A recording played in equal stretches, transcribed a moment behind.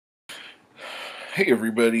Hey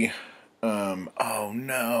everybody. Oh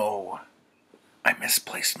no. I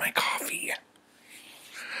misplaced my coffee.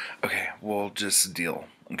 Okay, we'll just deal,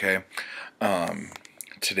 okay?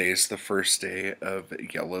 Today's the first day of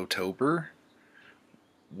Yellowtober,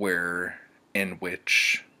 where in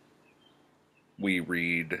which we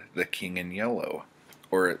read The King in Yellow,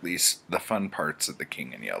 or at least the fun parts of The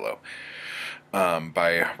King in Yellow,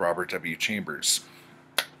 by Robert W. Chambers.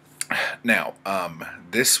 Now,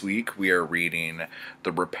 this week we are reading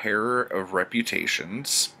The Repairer of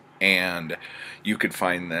Reputations, and you could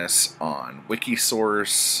find this on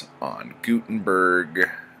Wikisource, on Gutenberg,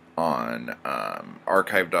 on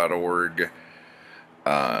archive.org.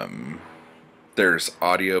 There's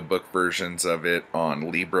audiobook versions of it on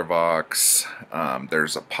LibriVox.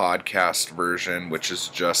 There's a podcast version, which is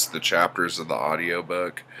just the chapters of the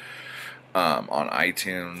audiobook on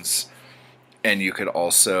iTunes. And you could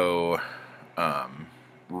also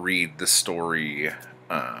read the story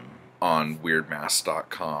on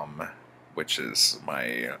weirdmass.com, which is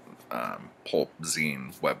my pulp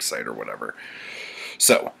zine website or whatever.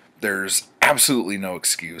 So there's absolutely no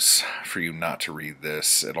excuse for you not to read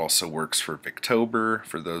this. It also works for Victober,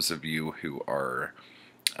 for those of you who are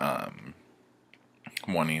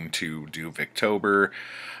wanting to do Victober.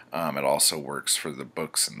 It also works for the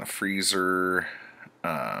books in the freezer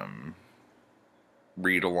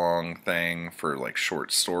read along thing for like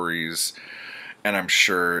short stories, and I'm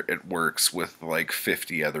sure it works with like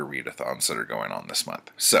 50 other readathons that are going on this month.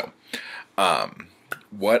 So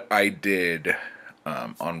what I did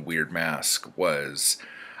on Weird Mask was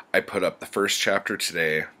I put up the first chapter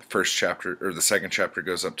today, the first chapter or the second chapter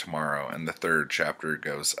goes up tomorrow, and the third chapter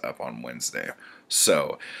goes up on Wednesday.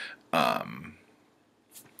 So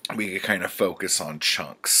we could kind of focus on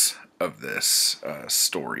chunks of this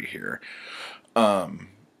story here.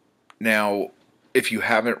 Now, if you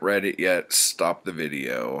haven't read it yet, stop the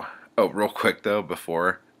video. Oh, real quick though,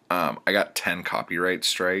 before, I got 10 copyright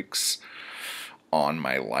strikes on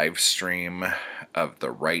my live stream of the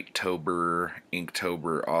Writetober,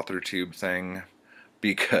 Inktober, AuthorTube thing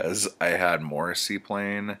because I had Morrissey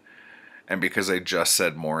playing. And because I just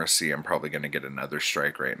said Morrissey, I'm probably going to get another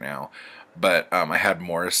strike right now. But I had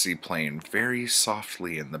Morrissey playing very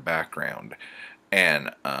softly in the background.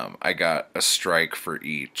 And I got a strike for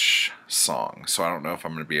each song. So I don't know if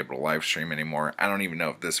I'm going to be able to live stream anymore. I don't even know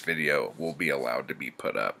if this video will be allowed to be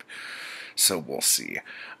put up. So we'll see.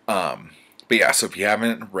 But yeah, so if you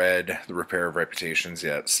haven't read The Repair of Reputations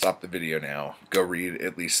yet, stop the video now. Go read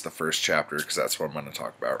at least the first chapter, because that's what I'm going to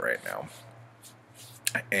talk about right now.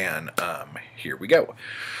 And here we go.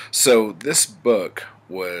 So this book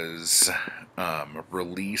was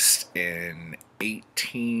released in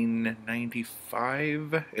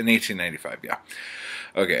 1895. In 1895, yeah.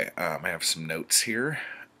 Okay, I have some notes here.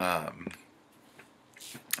 And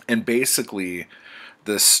basically,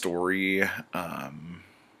 this story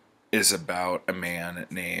is about a man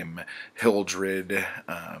named Hildred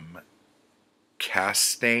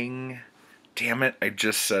Castang. Damn it, I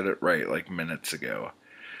just said it right like minutes ago.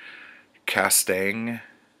 Castang.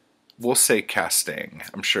 We'll say Castang.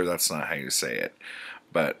 I'm sure that's not how you say it.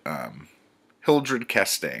 But Hildred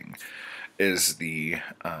Castang is the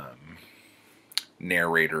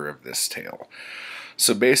narrator of this tale.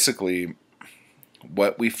 So basically,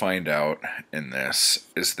 what we find out in this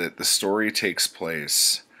is that the story takes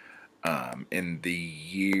place in the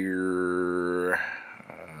year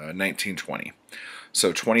 1920.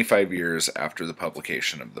 So 25 years after the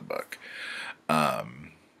publication of the book.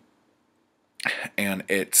 And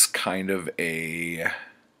it's kind of it's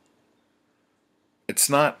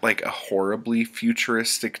not like a horribly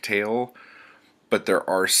futuristic tale, but there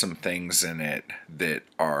are some things in it that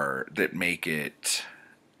make it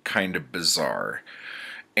kind of bizarre.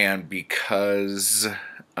 And because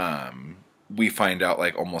we find out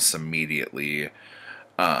like almost immediately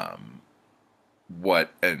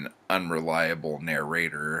what an unreliable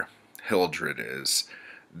narrator Hildred is,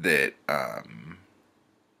 that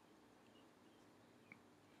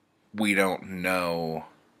we don't know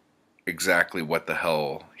exactly what the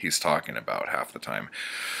hell he's talking about half the time.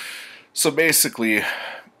 So basically,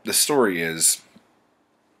 the story is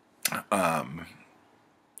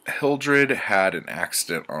Hildred had an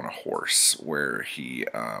accident on a horse where he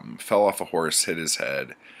fell off a horse, hit his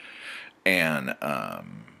head, and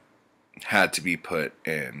had to be put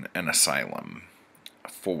in an asylum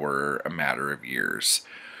for a matter of years.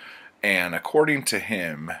 And according to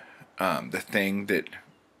him, the thing that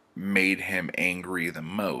made him angry the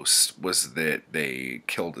most was that they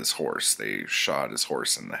killed his horse. They shot his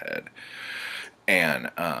horse in the head.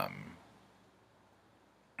 And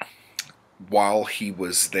while he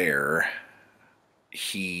was there,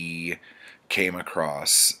 he came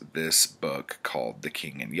across this book called The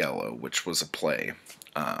King in Yellow, which was a play.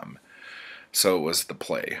 So it was the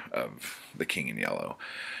play of The King in Yellow.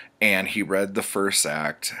 And he read the first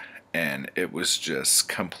act, and it was just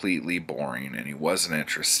completely boring, and he wasn't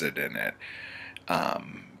interested in it.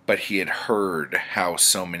 But he had heard how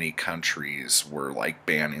so many countries were like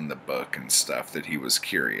banning the book and stuff that he was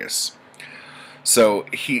curious. So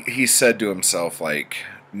he said to himself, like,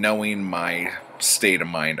 knowing my state of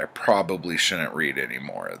mind, I probably shouldn't read any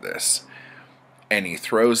more of this. And he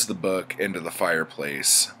throws the book into the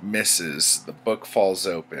fireplace, misses, the book falls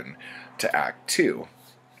open to Act 2.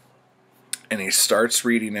 And he starts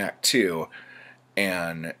reading Act 2,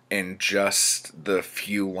 and in just the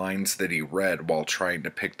few lines that he read while trying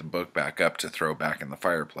to pick the book back up to throw back in the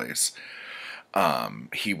fireplace,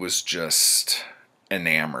 he was just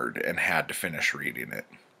enamored and had to finish reading it.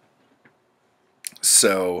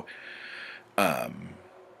 So, the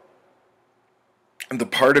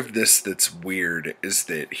part of this that's weird is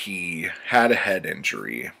that he had a head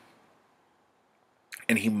injury,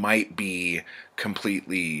 and he might be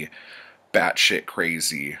completely batshit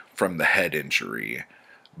crazy from the head injury,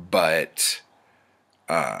 but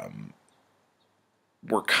we're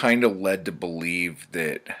kind of led to believe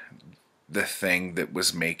that the thing that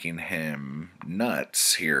was making him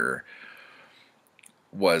nuts here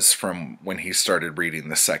was from when he started reading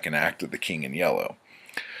the second act of The King in Yellow.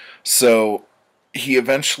 So he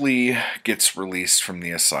eventually gets released from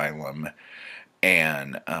the asylum,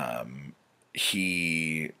 and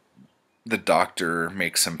the doctor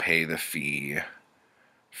makes him pay the fee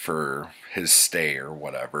for his stay or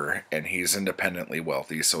whatever, and he's independently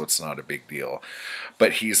wealthy, so it's not a big deal.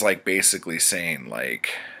 But he's like basically saying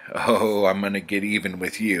like, oh, I'm gonna get even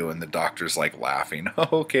with you, and the doctor's like laughing.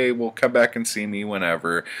 Oh, okay, well, come back and see me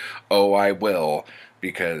whenever. Oh, I will,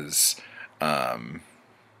 because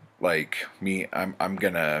like me, I'm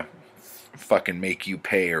gonna fucking make you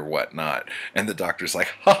pay or whatnot. And the doctor's like,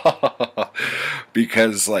 ha ha ha ha,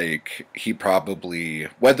 because like he probably,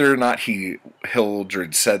 whether or not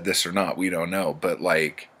Hildred said this or not, we don't know, but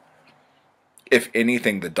like, if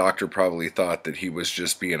anything, the doctor probably thought that he was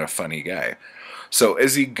just being a funny guy. So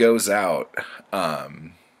as he goes out,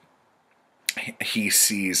 he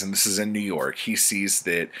sees, and this is in New York, he sees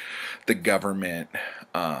that the government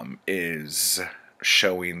is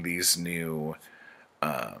showing these new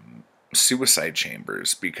suicide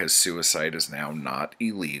chambers, because suicide is now not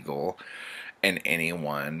illegal, and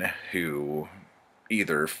anyone who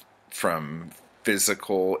either from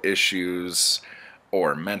physical issues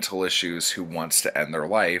or mental issues who wants to end their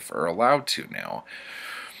life are allowed to now.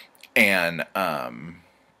 And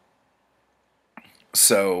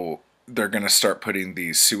so they're going to start putting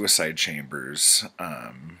these suicide chambers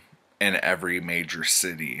in every major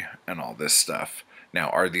city and all this stuff. Now,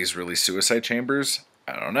 are these really suicide chambers?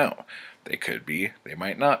 I don't know. They could be. They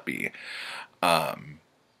might not be.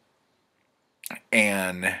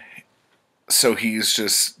 And so he's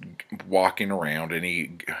just walking around, and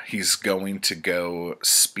he's going to go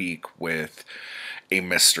speak with a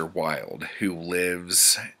Mr. Wilde who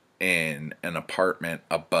lives in an apartment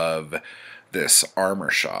above this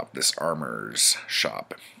armorer's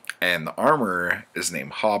shop. And the armorer is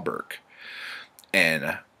named Hawberk.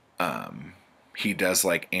 And he does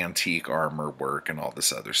like antique armor work and all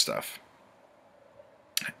this other stuff.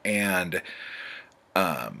 And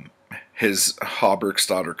his Hawberk's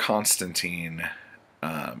daughter Constantine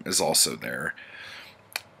is also there.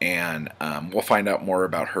 And we'll find out more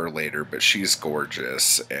about her later, but she's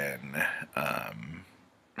gorgeous, and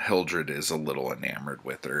Hildred is a little enamored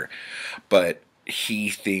with her. But he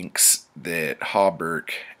thinks that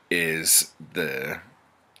Hawberk is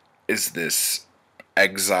this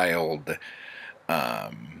exiled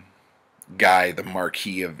guy, the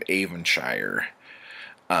Marquis of Avonshire,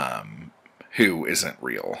 who isn't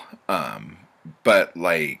real. But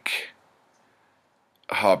like,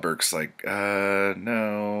 Hawberk's like,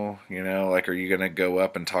 no, like, are you gonna go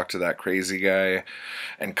up and talk to that crazy guy?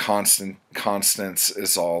 And Constance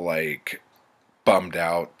is all like bummed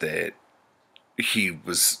out that he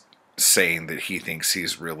was saying that he thinks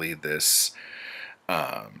he's really this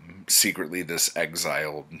secretly this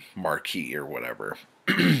exiled marquis or whatever.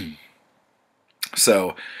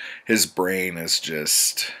 So his brain is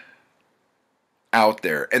just out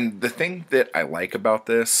there. And the thing that I like about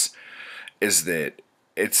this is that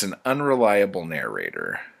it's an unreliable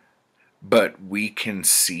narrator, but we can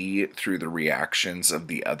see through the reactions of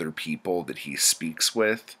the other people that he speaks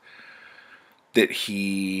with that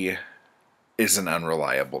he is an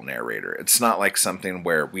unreliable narrator. It's not like something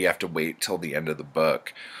where we have to wait till the end of the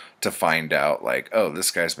book to find out, like, oh,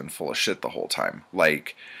 this guy's been full of shit the whole time.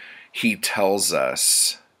 Like, he tells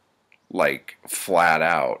us, like, flat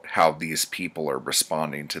out how these people are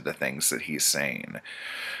responding to the things that he's saying.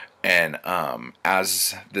 And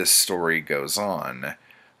as this story goes on,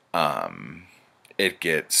 it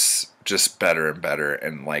gets just better and better.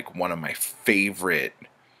 And, like, one of my favorite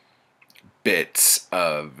bits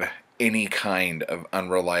of any kind of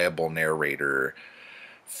unreliable narrator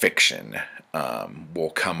fiction will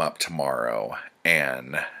come up tomorrow,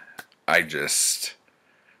 and I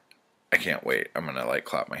can't wait. I'm gonna, like,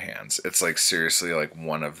 clap my hands. It's, like, seriously, like,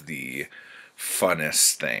 one of the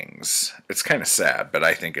funnest things. It's kind of sad, but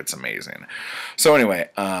I think it's amazing. So anyway,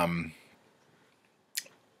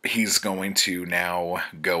 he's going to now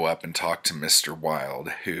go up and talk to Mr. Wilde,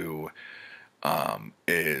 who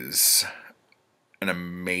is an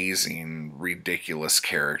amazing, ridiculous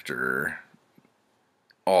character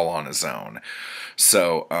all on his own.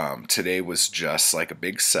 So today was just like a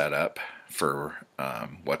big setup for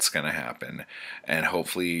what's going to happen, and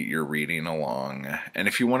hopefully you're reading along. And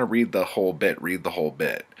if you want to read the whole bit, read the whole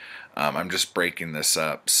bit. I'm just breaking this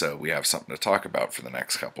up so we have something to talk about for the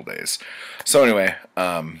next couple days. So anyway,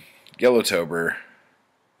 Yellowtober,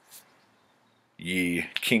 ye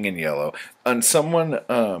King in Yellow. And someone,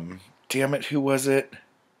 damn it, who was it?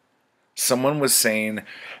 Someone was saying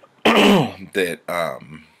that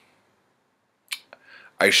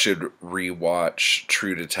I should rewatch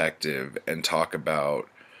True Detective and talk about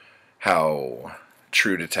how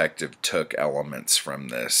True Detective took elements from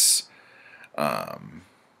this,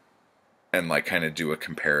 and, like, kind of do a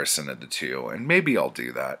comparison of the two. And maybe I'll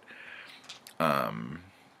do that.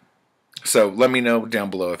 So let me know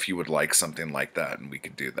down below if you would like something like that, and we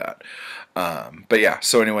could do that. But yeah,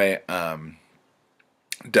 so anyway,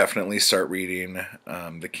 definitely start reading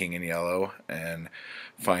The King in Yellow and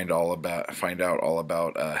find out all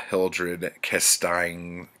about Hildred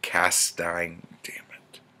Castaigne, damn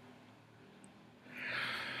it,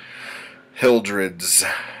 Hildred's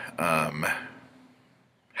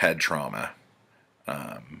head trauma,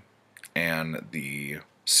 and the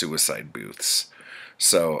suicide booths.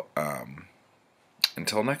 So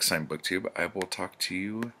until next time, BookTube, I will talk to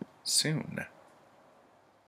you soon.